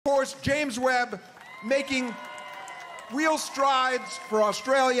course, James Webb making real strides for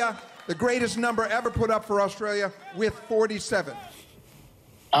Australia, the greatest number ever put up for Australia with 47.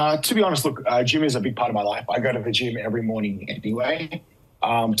 To be honest, look, gym is a big part of my life. I go to the gym every morning anyway.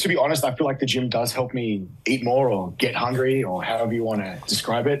 To be honest, I feel like the gym does help me eat more or get hungry or however you want to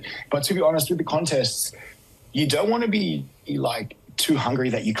describe it. But to be honest, with the contests, you don't want to be like too hungry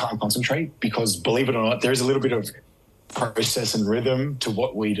that you can't concentrate, because believe it or not, there is a little bit of process and rhythm to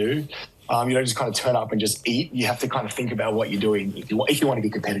what we do. You don't just kind of turn up and just eat. You have to kind of think about what you're doing if you want to be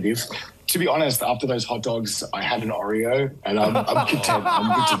competitive. To be honest, after those hot dogs, I had an Oreo, and I'm content.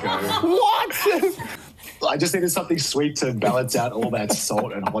 I'm good to go. What? I just needed something sweet to balance out all that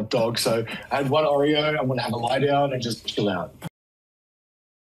salt and hot dog. So I had one Oreo. I'm going to have a lie down and just chill out.